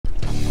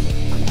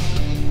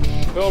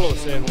Pearl or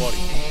sand whiting.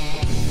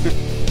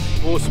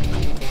 Awesome.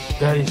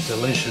 That is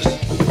delicious.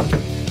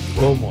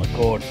 Oh my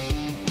god.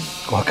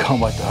 I can't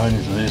wait to hone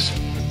into this.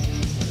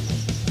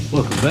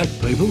 Welcome back,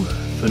 people,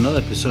 for another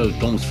episode of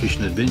Dom's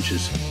Fishing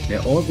Adventures.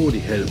 Now, I've already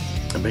had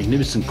a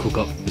magnificent cook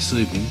up this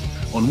evening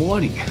on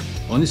whiting.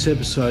 On this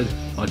episode,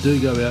 I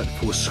do go out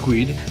for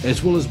squid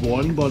as well as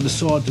whiting, but I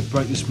decided to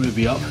break this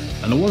movie up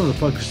and I wanted to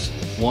focus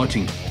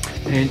whiting.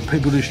 And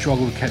people do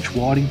struggle to catch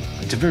whiting.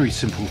 It's a very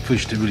simple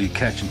fish to really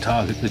catch and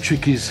target. The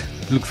trick is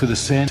look for the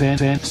sand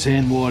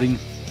whiting,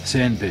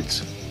 sand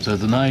beds. So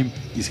the name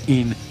is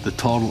in the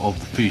title of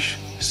the fish.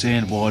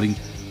 Sand whiting,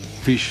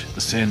 fish,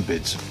 the sand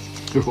beds.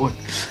 Right.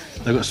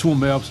 They've got small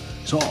mouths.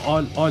 So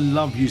I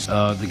love using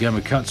the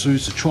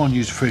gamakatsus to try and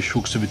use fresh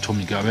hooks every time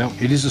you go out.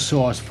 It is a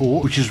size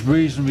 4, which is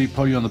reasonably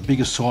probably on the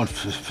bigger side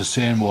for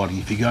sand whiting.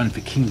 If you're going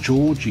for King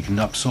George, you can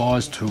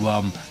upsize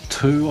to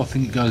 2. I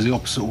think it goes the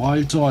opposite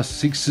way. Size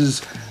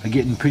 6s are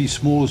getting pretty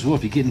small as well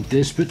if you're getting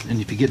desperate, and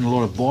if you're getting a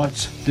lot of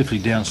bites, definitely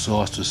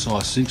downsize to a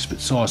size 6,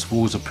 but size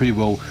 4s are pretty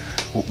well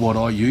what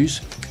I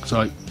use.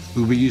 So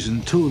we'll be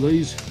using 2 of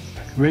these,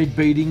 red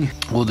beading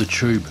or the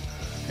tube,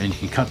 and you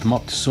can cut them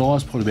up to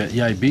size, probably about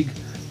yay big.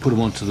 Put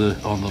them on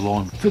the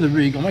line. For the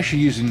rig, I'm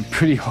actually using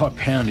pretty high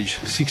poundage,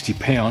 60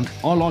 pound.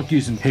 I like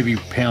using heavy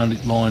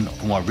pound line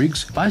for my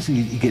rigs.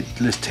 Basically, you get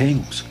less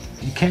tangles.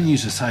 You can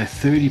use, say, a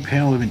 30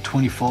 pound or even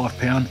 25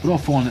 pound, but I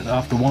find that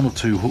after 1 or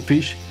 2 hook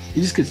fish,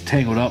 it just gets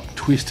tangled up,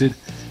 twisted,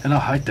 and I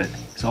hate that.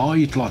 So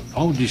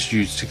I would just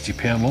use 60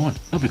 pound line.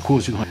 Not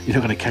because you're not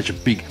going to catch a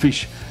big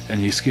fish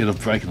and you're scared of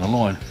breaking the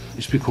line.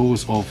 It's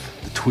because of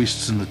the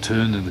twists and the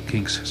turn and the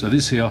kinks. So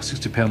this here,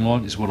 60 pound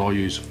line is what I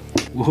use.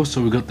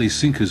 Also, we've got these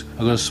sinkers.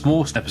 I've got a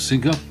small snapper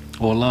sinker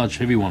or a large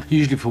heavy one.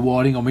 Usually for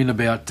whiting, I'm in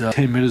about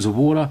 10 metres of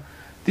water.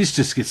 This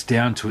just gets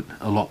down to it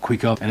a lot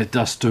quicker, and it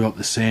does stir up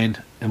the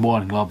sand, and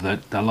whiting love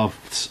that. They love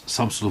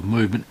some sort of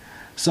movement,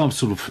 some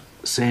sort of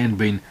sand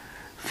being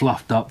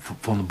fluffed up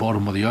from the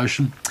bottom of the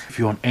ocean. If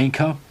you're on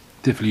anchor,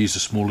 definitely use a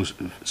smaller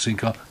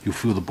sinker. You'll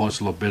feel the bites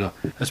a lot better.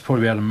 That's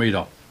probably about 1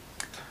 metre.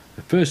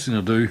 The first thing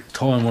I'll do,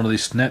 tie on one of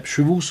these snap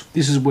shrivels.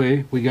 This is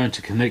where we're going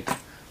to connect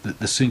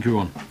the sinker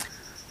on.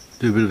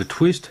 Do a bit of a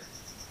twist,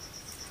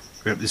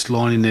 wrap this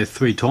line in there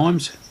 3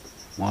 times.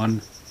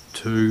 1,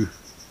 2,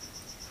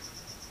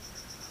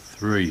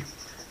 3.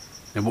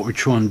 And what we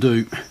try and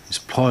do is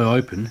ply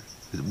open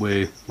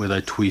where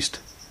they twist.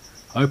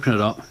 Open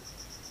it up,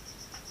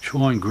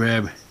 try and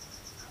grab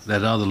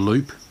that other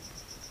loop,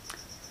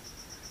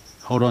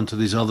 hold on to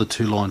these other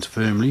 2 lines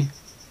firmly,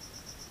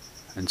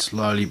 and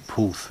slowly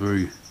pull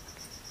through.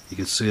 You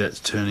can see that's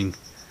turning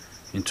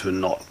into a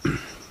knot.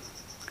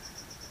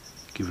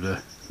 Give it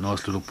a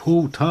nice little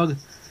pull, tug,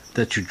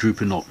 that's your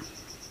drooper knot.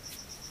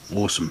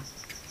 Awesome.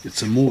 Get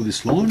some more of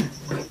this line,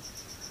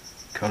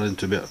 cut it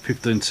into about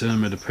 15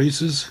 centimetre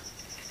pieces,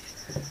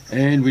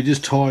 and we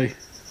just tie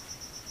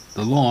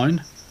the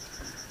line.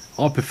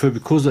 I prefer,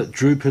 because that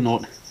drooper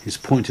knot is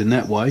pointing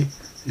that way,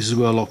 this is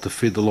where I like to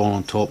feed the line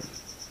on top.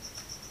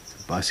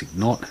 Basic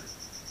knot.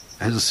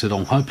 As I said,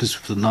 I'm hopeless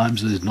with the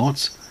names of these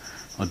knots.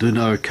 I do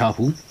know a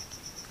couple.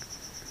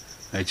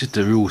 It's just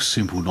a real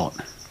simple knot.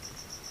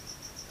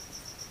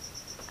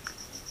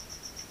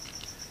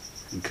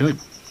 Okay,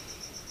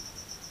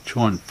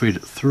 try and feed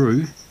it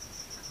through.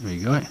 There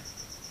you go.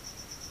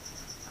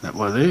 That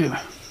way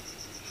there.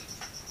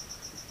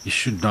 You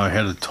should know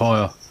how to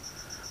tie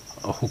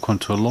a hook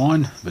onto a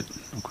line, but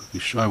I'll quickly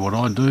show what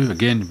I do.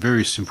 Again,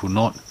 very simple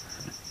knot.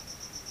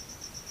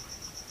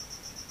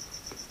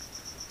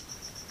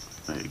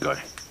 There you go.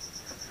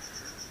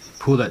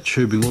 Pull that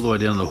tubing all the way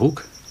down the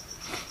hook.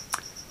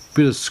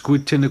 Bit of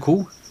squid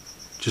tentacle,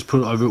 just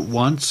put it over it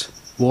once.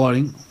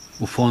 Whiting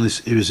will find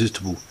this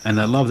irresistible, and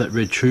they love that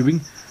red tubing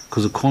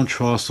because the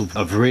contrast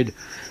of red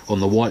on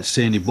the white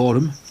sandy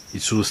bottom,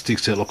 it sort of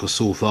sticks out like a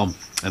sore thumb,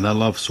 and they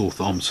love sore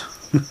thumbs.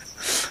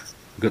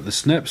 We've got the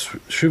snap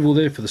shrivel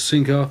there for the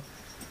sinker,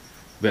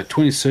 about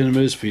 20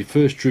 centimetres for your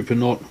first drooper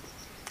knot,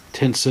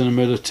 10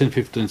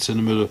 15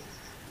 centimetre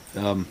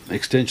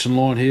extension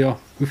line here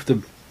with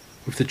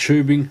the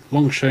tubing,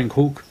 long shank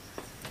hook.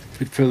 A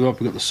bit further up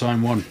we've got the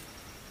same one,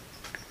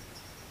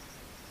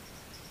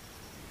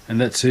 and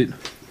that's it.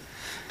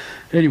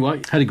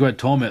 Anyway, had a great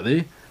time out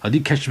there. I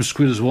did catch some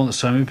squid as well in the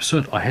same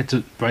episode. I had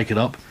to break it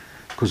up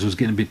because it was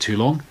getting a bit too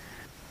long.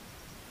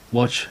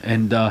 Watch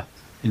and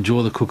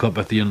enjoy the cook up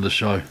at the end of the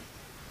show.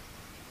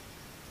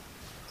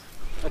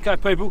 Okay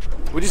people,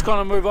 we're just going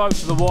to move over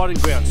to the whiting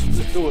grounds.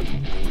 Let's do it.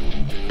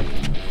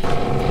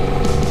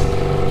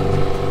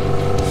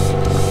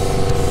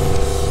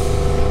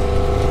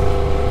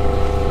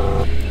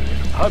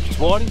 I hope it's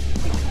whiting.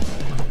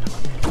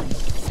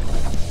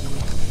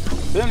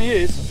 It only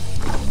is.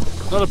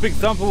 Not a big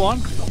thumper one,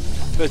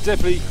 but it's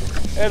definitely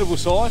edible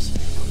size.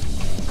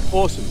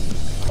 Awesome.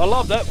 I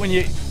love that when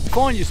you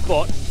find your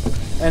spot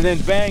and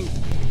then bang,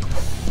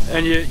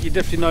 and you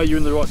definitely know you're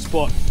in the right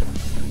spot.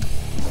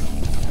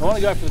 I want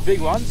to go for the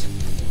big ones.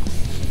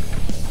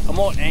 I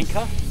might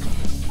anchor.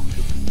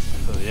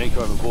 So the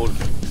anchor overboard.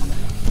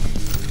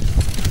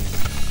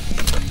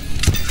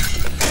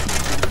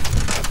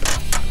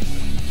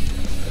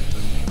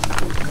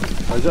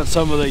 I've got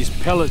some of these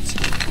pellets.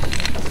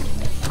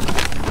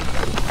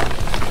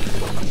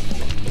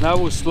 They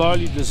will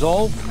slowly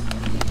dissolve.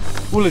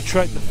 Will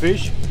attract the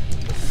fish.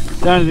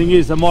 The only thing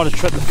is they might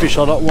attract the fish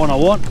I don't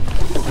want.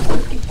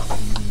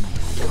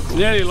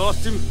 Nearly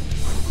lost him.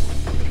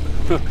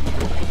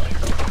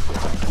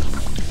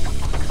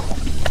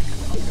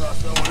 Got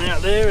that one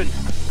out there and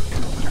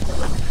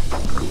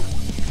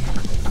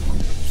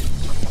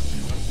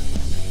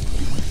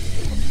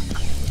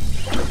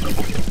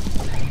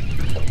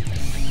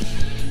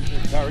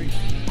curry.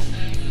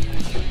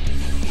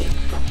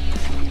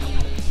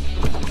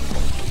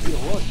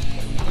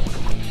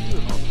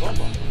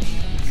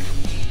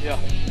 Yeah,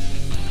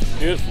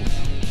 beautiful.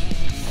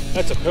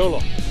 That's a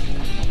perler.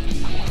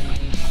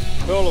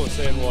 Perler with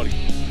sand whiting.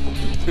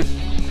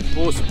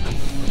 Awesome.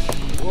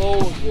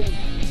 Well,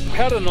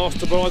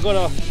 paternoster, but I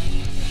got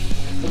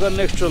an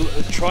extra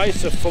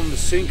tracer from the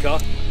sinker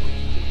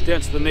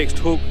down to the next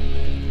hook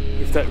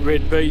with that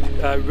red bead,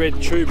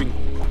 red tubing.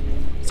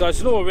 So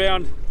it's an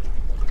all-round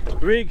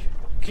rig.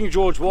 King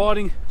George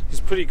whiting is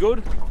pretty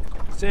good.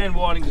 Sand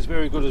whiting is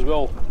very good as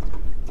well.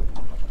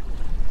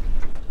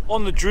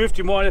 On the drift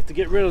you might have to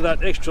get rid of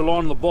that extra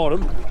line on the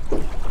bottom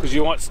because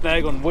you might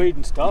snag on weed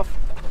and stuff,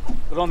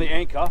 but on the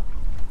anchor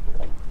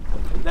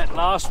that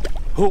last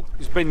hook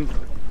has been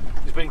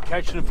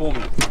catching it for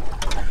me.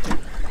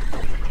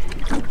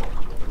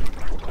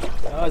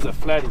 Those are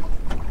flatty.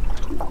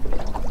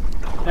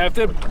 Now if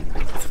the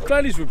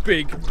flatties were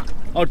big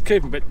I'd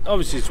keep them, but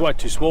obviously it's way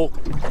too small.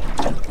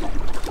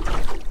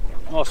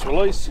 Nice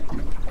release.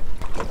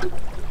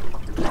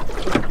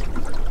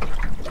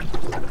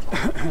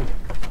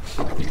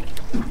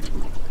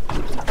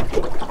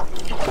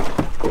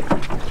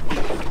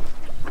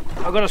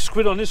 I've got a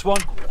squid on this one.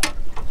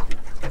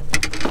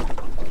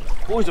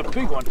 Oh, he's a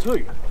big one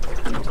too.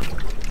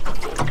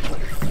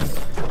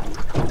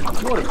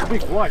 What a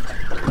big weight.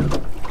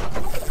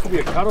 Could be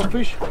a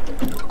cuttlefish.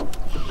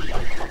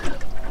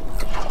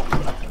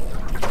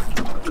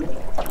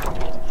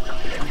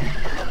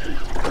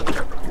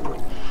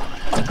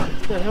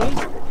 What the hell?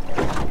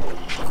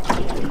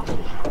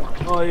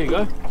 Oh, there you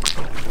go.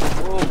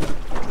 Oh.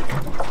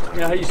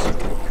 Yeah, he's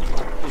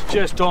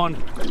just on.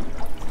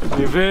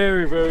 Be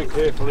very, very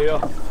careful here.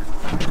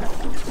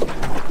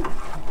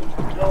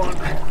 Go on.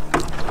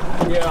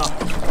 Yeah.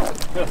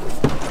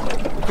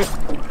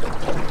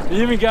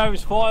 He even gave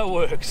us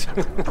fireworks.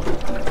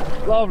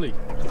 Lovely.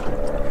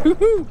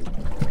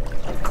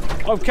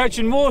 I'm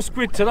catching more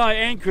squid today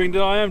anchoring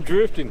than I am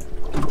drifting.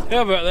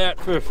 How about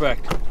that for a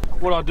fact?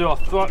 What I do, I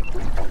throw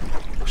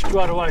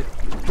straight away,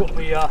 drop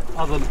the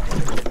other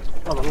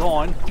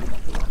line.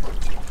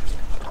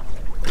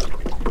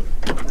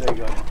 There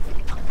you go.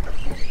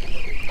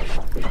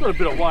 It's got a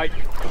bit of weight.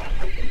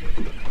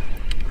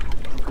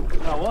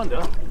 No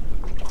wonder.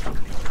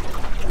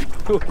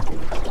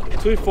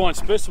 Two fine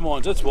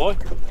specimens, that's why.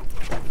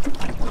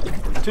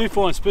 Two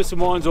fine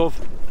specimens of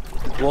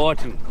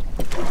whiting.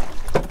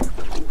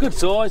 Good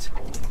size.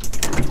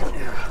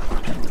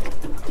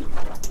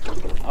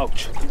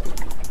 Ouch.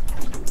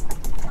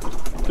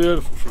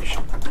 Beautiful fish.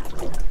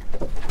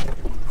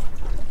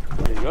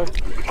 There you go.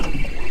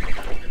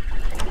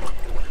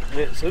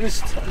 Yeah, so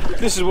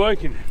this is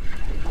working.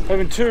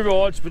 Having two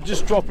rides, but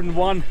just dropping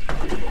one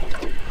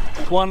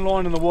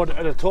line in the water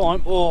at a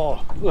time.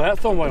 Oh, look at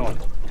that thumb one.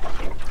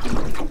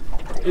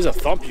 Here's a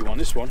thumpy one,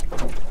 this one.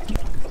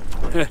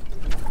 Yeah,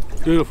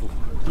 beautiful.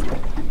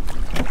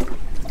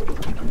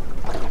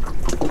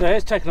 Now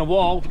it's taken a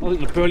while. I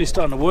think the burley's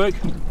starting to work.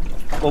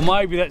 Or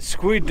maybe that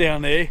squid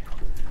down there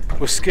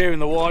was scaring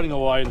the whiting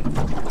away.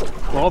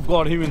 Well, I've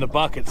got him in the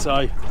bucket,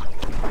 so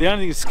the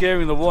only thing that's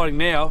scaring the whiting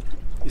now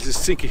is the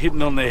sinker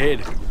hitting on their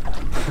head.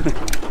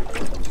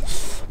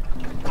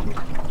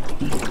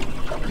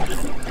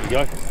 There you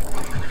go.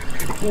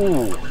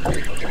 Ooh.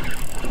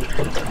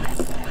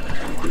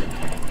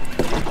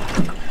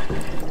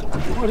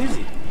 What is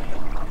he?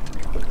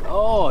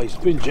 Oh, he's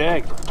been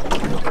jagged.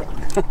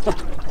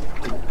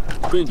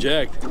 Been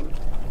jagged.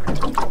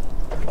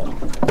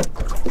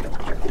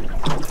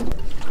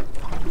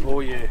 Oh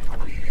yeah.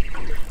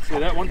 See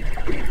that one?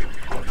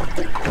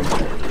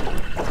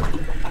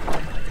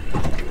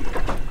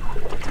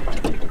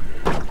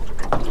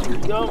 Here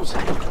he comes.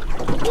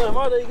 Yeah,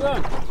 mate, there you go.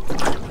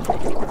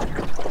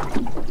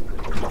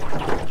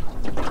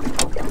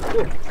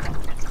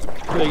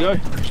 There you go.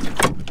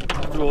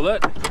 Do all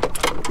that.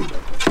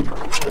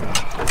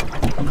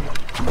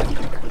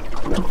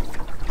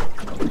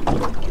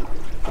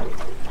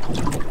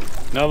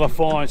 Another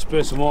fine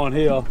specimen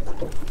here.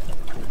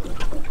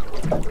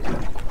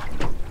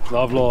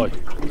 Lovely.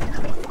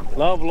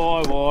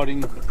 Lovely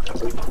whiting.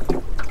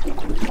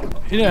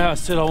 You know how I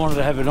said I wanted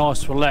to have a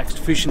nice relaxed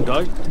fishing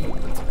day?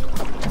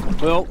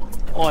 Well,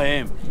 I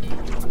am.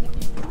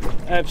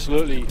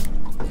 Absolutely.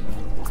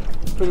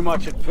 Pretty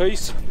much at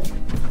peace.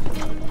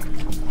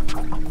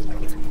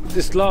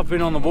 Just love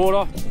being on the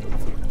water.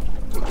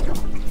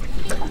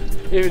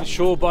 Even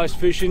shore-based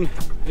fishing,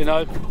 you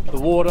know, the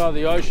water,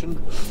 the ocean,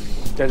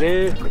 that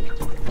air.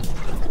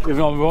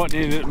 Even I'm right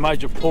near a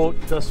major port,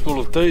 just full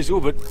of diesel,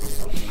 but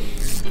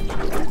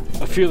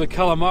a few of the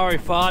calamari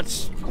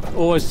farts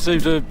always seem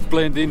to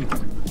blend in. In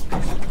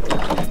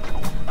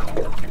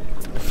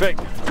fact,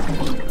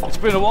 it's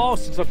been a while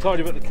since I've told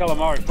you about the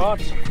calamari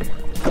farts.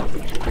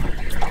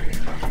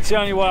 It's the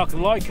only way I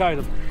can locate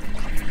them.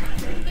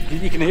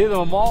 You can hear them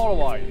a mile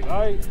away, you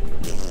know.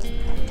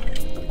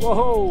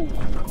 Whoa!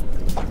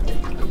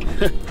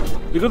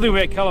 The good thing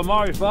about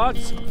calamari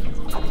farts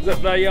is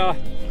that they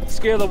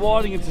scare the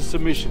whiting into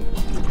submission.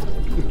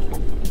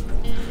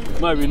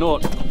 Maybe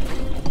not.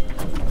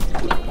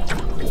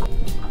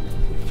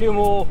 A few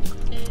more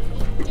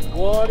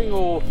whiting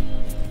or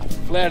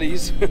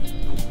flatties.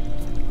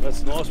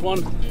 That's a nice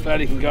one.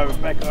 Flatty can go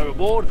back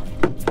overboard.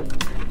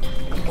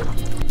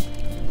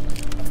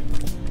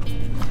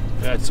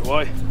 That's the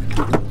way.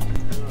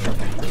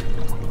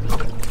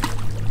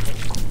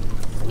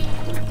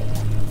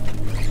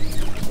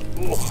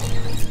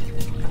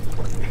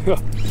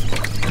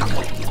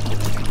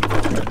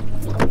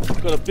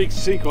 Got a big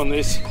sink on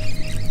this.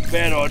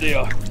 Bad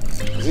idea.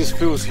 This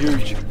feels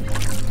huge.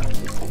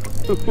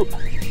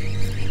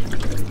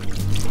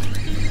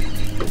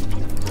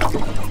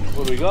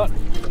 What do we got?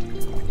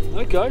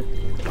 Okay.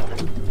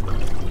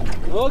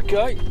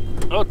 Okay.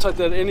 I'll take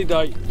that any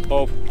day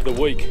of the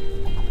week.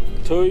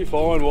 2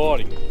 fine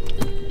whiting.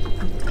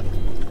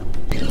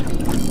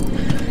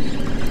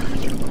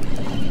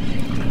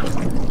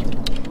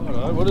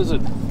 Righto, what is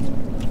it?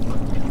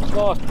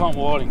 Nice pump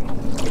whiting.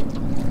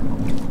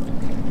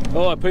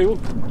 Alright people,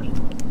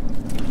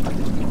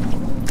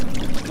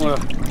 I'm going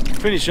to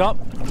finish up,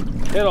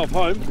 head off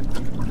home,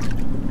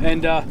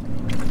 and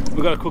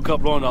we've got a cook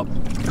up lined up,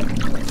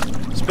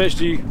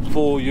 especially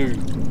for you.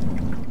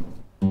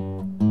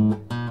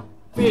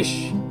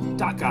 Fish,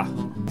 tucker,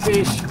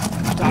 fish,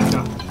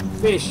 tucker,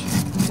 fish,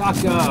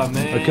 tucker,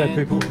 man. Okay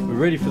people, we're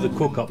ready for the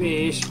cook up.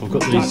 Fish, I've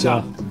got these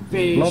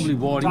fish, lovely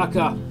whiting,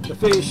 tucker, the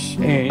fish,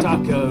 and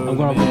tucker, I'm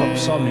going to cook up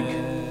something.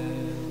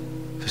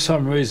 For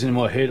some reason in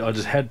my head I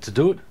just had to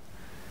do it.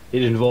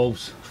 It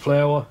involves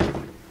flour,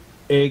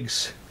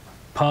 eggs,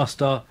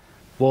 pasta,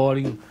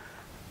 whiting.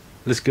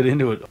 Let's get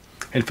into it.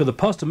 And for the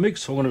pasta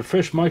mix, I'm going to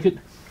fresh make it.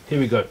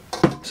 Here we go.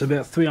 It's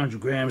about 300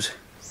 grams.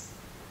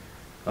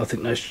 I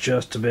think that's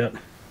just about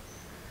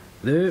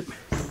there.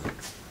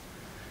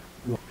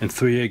 And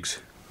 3 eggs.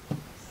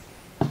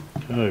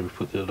 Okay, we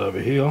put that over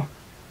here.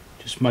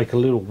 Just make a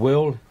little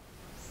well.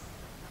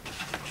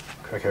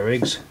 Crack our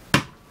eggs.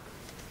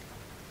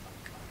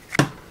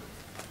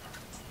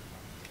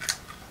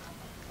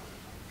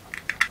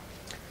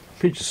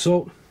 Pinch of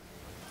salt,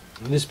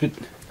 and this bit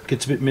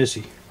gets a bit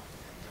messy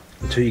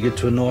until you get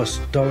to a nice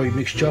doughy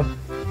mixture,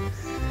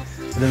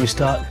 and then we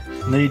start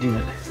kneading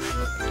it.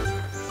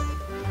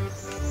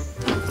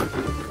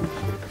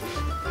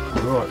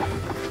 Right,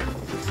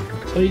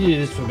 so you do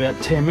this for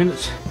about 10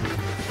 minutes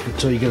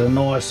until you get a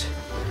nice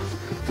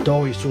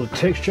doughy sort of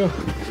texture.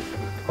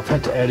 I've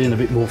had to add in a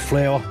bit more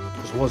flour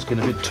because it was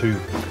getting a bit too,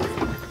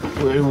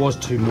 well, it was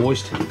too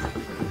moist,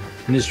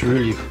 and this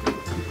really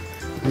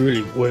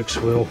works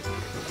well.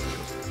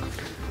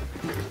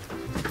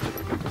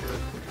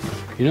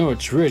 You know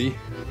it's ready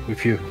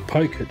if you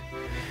poke it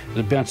and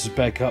it bounces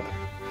back up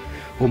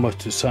almost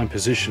to the same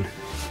position.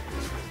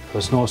 So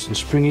it's nice and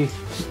springy.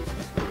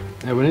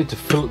 Now we need to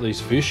fillet these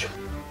fish,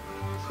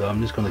 so I'm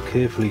just going to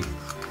carefully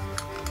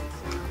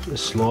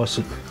just slice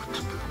it.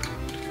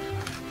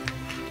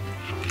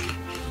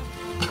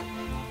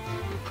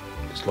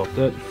 Just like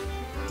that.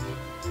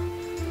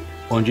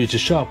 Mind you, it's a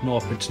sharp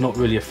knife, it's not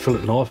really a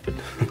fillet knife, but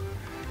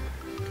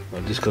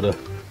I've just got to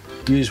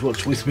use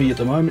what's with me at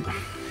the moment.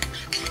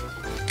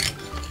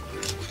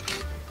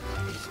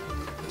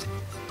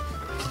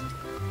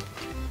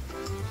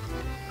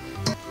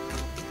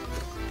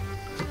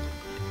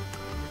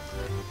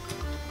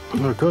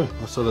 Okay,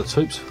 so that's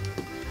heaps.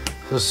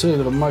 So I see I've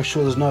got to make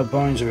sure there's no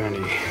bones around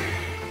here.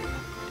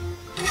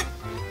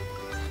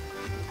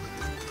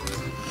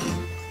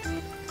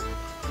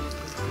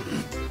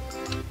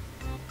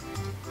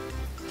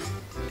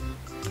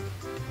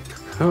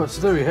 Alright,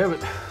 so there we have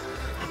it.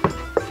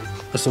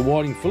 That's the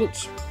whiting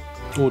fillets,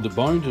 all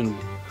deboned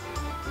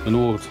and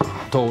all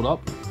told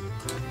up.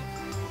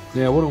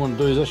 Now what I want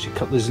to do is actually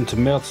cut these into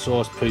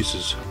mouth-sized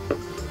pieces.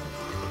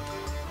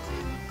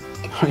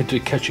 I need to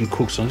do catch and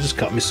cook, so I'll just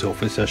cut myself.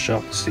 That's how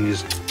sharp this thing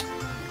is.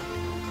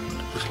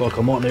 Looks like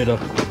I might need a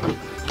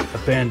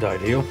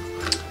band-aid here.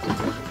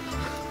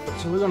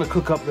 So we're going to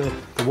cook up the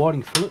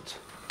whiting fillets,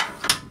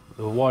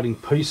 the whiting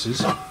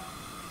pieces. I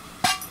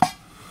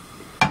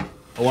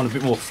want a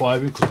bit more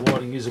flavour because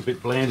whiting is a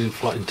bit bland in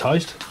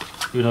taste,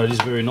 even though it is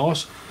very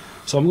nice.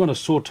 So I'm going to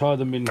saute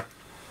them in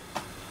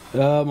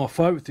my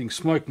favourite thing,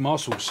 smoked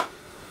mussels.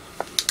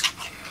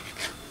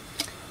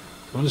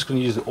 I'm just going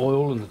to use the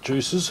oil and the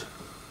juices.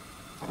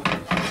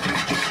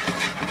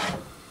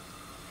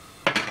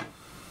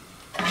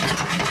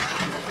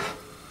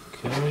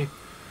 Okay,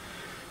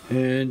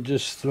 and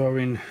just throw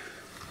in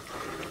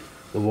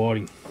the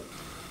whiting.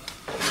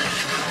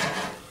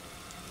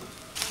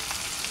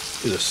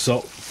 Bit of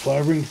salt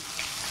flavouring.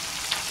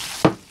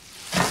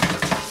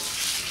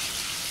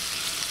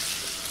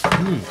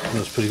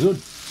 That's pretty good.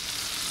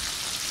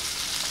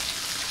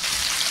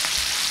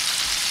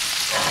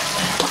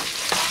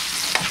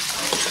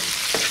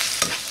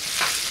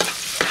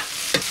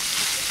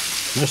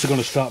 I'm also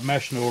going to start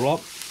mashing it all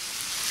up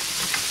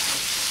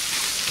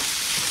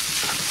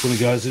when it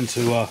goes into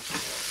the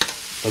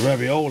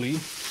ravioli.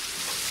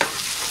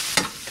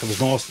 Comes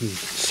nice and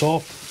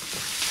soft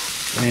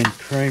and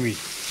creamy.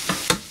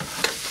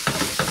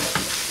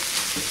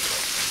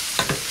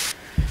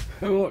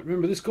 Alright,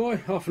 remember this guy,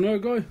 half an hour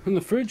ago in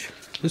the fridge?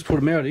 Let's put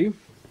him out here.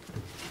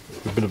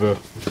 A bit of a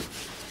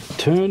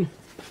turn.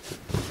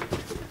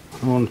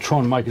 I want to try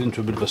and make it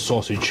into a bit of a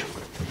sausage.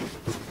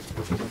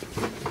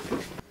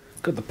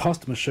 Got the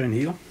pasta machine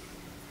here.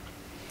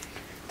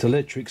 It's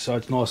electric, so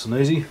it's nice and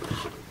easy.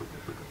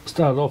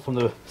 Started off on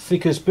the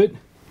thickest bit.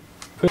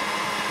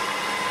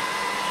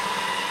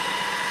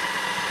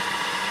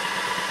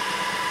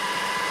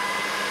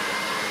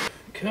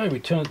 Okay, we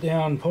turn it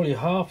down probably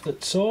half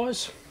that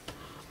size.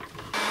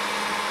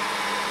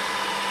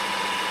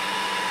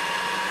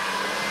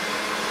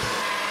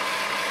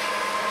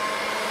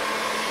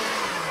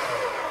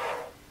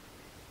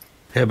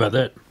 How about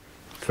that?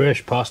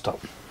 Fresh pasta.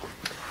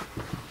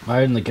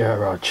 Made in the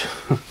garage.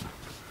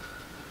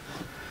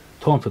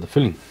 Time for the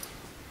filling.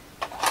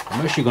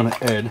 I'm actually going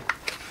to add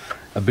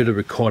a bit of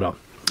ricotta,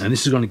 and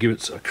this is going to give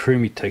it a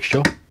creamy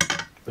texture,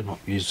 but not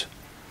use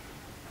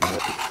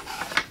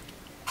that.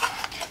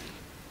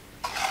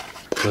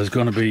 So there's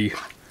going to be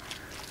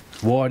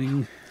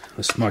whiting,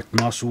 the smoked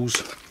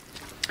mussels,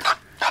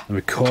 the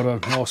ricotta,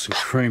 nice and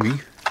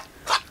creamy,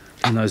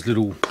 and those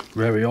little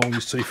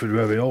ravioli, seafood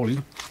ravioli.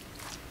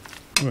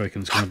 I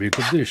reckon it's going to be a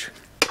good dish.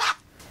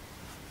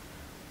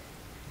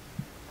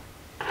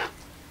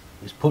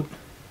 Just put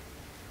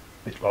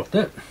it like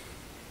that.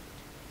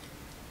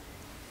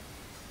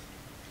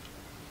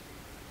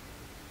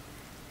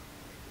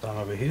 Done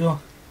over here.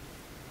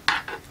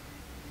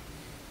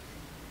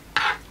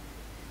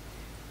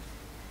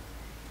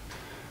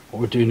 What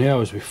we do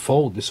now is we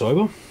fold this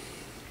over. Make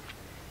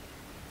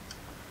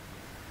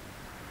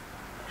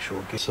sure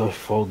we get, so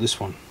fold this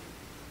one.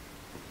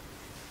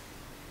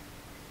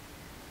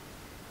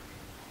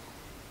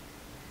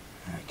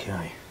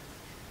 Okay,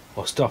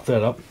 I'll stuff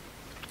that up.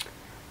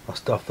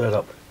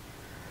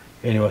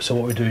 Anyway, so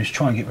what we do is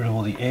try and get rid of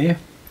all the air.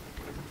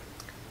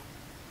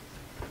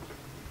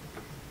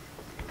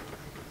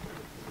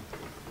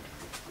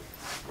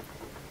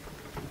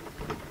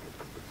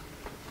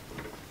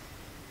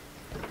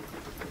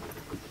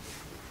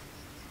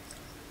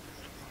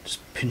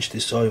 Just pinch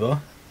this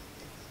over,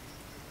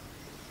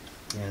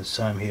 and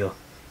same here.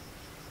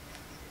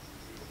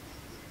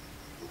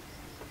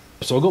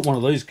 So I've got one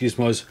of these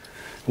gizmos.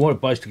 What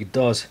it basically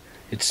does,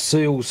 it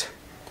seals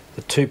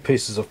the two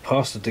pieces of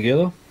pasta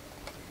together.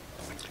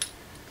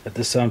 At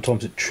the same time,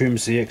 it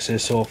trims the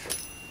excess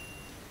off.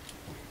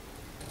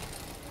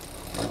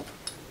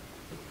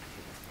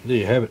 There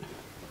you have it.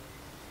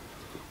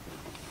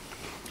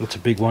 That's a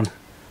big one.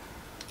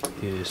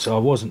 Yeah, so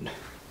I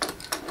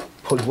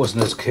probably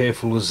wasn't as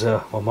careful as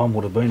my mum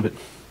would have been, but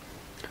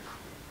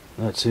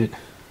that's it.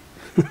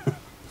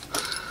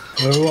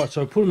 Alright,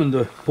 so I put them in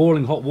the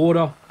boiling hot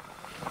water,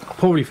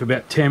 probably for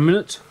about 10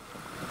 minutes.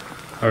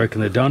 I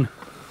reckon they're done.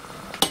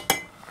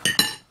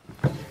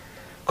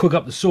 Cook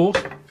up the sauce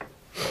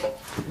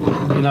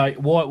in a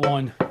white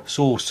wine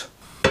sauce.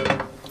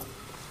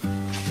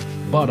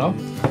 Butter,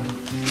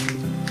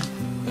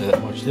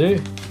 that much there.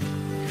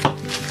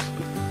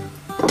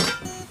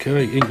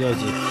 Okay, in goes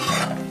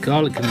the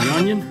garlic and the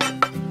onion.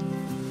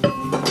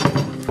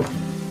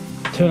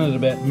 Turn it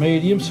about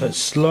medium so it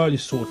slowly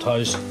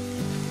sautés.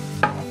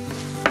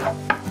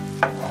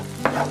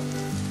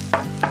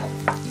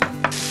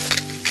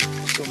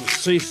 Got the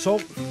sea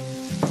salt,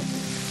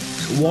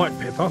 some white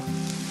pepper.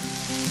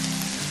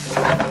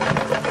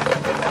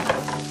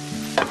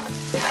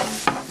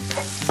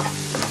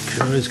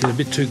 Okay, it's getting a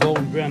bit too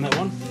golden brown, that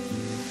one.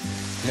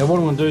 Now what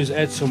I'm going to do is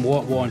add some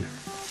white wine.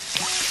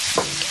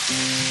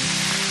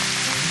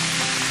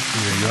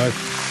 There you go.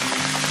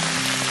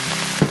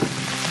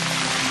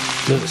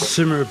 Let it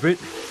simmer a bit.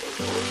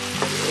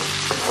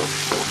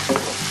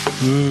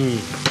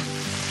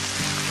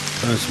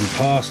 And some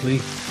parsley.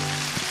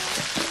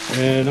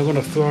 And I'm going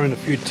to throw in a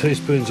few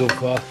teaspoons of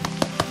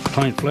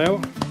plain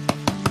flour.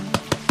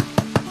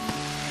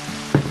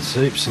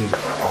 Seeps and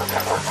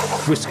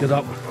whisk it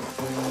up.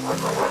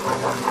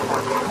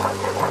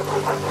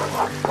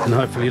 And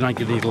hopefully you don't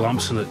get any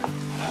lumps in it.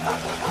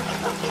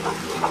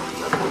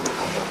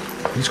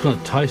 I'm just going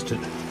to taste it.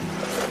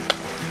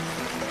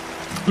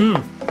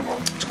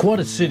 It's quite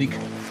acidic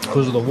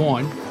because of the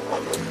wine.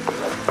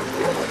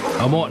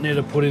 I might need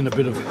to put in a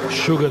bit of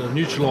sugar to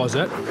neutralise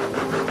that.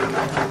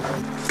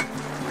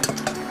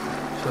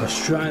 So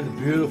strain the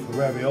beautiful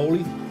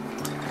ravioli,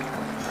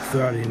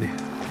 throw it in there.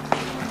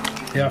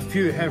 Now a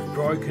few have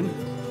broken,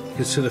 you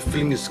can see the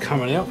fingers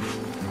coming out.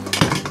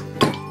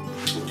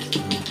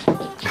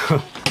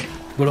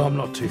 But I'm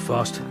not too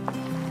fast.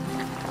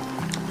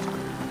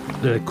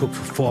 Let it cook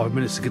for 5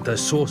 minutes to get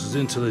those sauces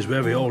into these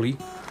ravioli,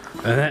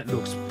 and that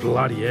looks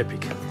bloody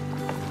epic.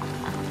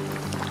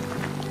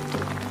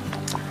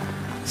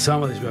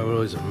 Some of these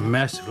raviolis are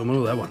massive. I mean,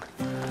 look at that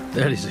one.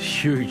 That is a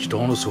huge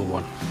dinosaur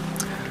one.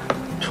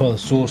 Try the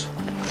sauce.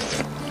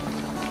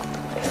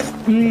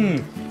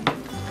 Mmm.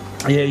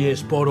 Yeah,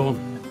 spot on.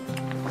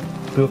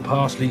 Bit of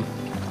parsley.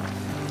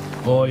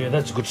 Oh yeah,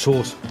 that's a good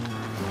sauce.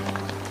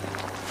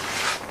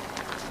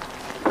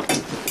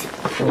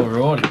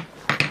 Alrighty.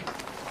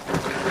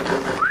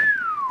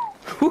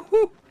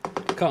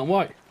 Can't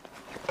wait.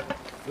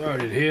 Throw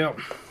it in here.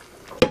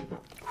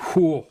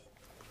 Whew.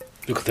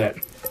 Look at that.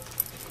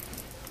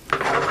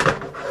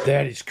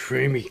 That is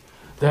creamy.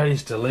 That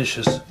is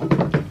delicious.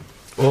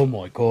 Oh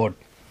my god.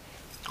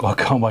 I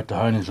can't wait to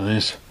hone into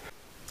this.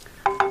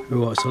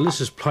 Alright, so let's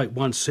just plate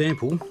one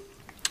sample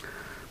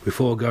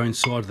before I go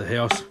inside the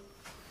house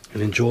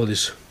and enjoy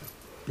this.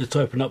 Let's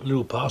open up a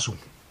little parcel.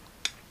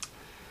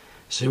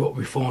 See what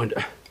we find.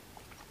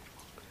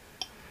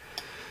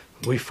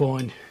 We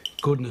find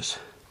goodness.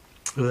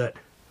 Look at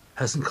that.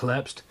 Hasn't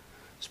collapsed.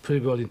 It's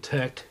pretty well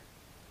intact.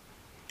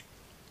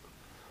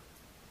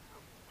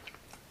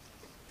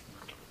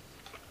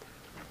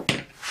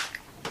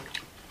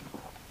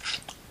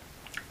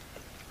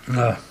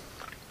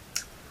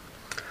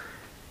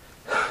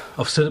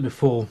 I've said it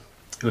before,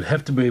 it would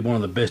have to be one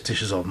of the best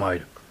dishes I've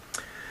made.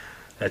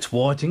 That's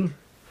whiting,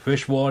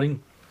 fresh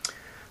whiting,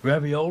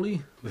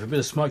 ravioli with a bit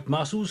of smoked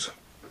mussels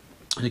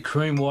and a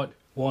cream white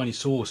winey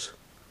sauce.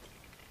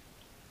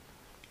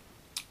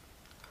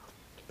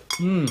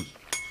 Mmm.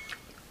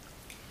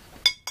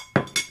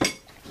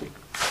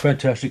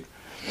 Fantastic.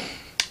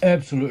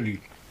 Absolutely.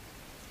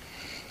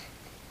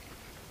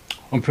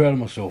 I'm proud of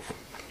myself.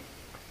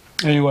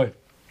 Anyway,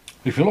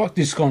 if you like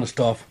this kind of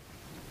stuff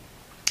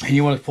and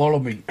you want to follow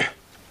me,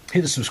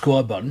 hit the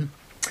subscribe button.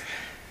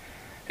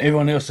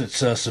 Everyone else that's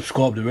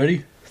subscribed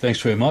already, thanks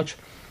very much.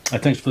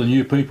 And thanks for the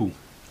new people.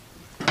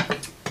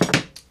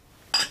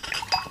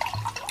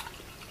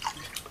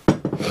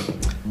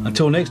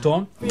 Until next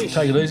time, Fish,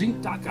 take it easy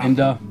ducker,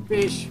 and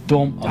fish,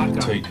 Dom ducker,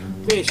 appetit.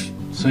 fish,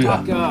 See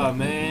ya. ducker,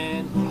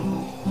 man.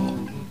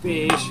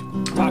 Fish,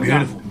 ducker,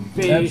 Beautiful.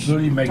 fish,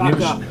 Absolutely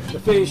magnificent. Ducker, the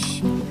fish,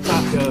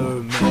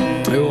 ducker,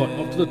 man. Alright,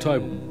 up to the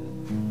table.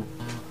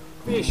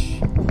 Fish,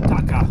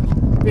 ducker,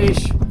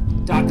 fish,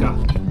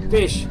 ducker,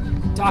 fish,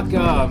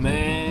 ducker,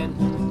 man.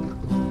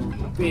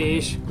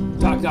 Fish,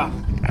 ducker,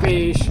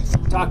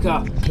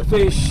 the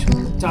fish,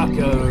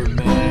 ducker,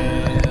 man.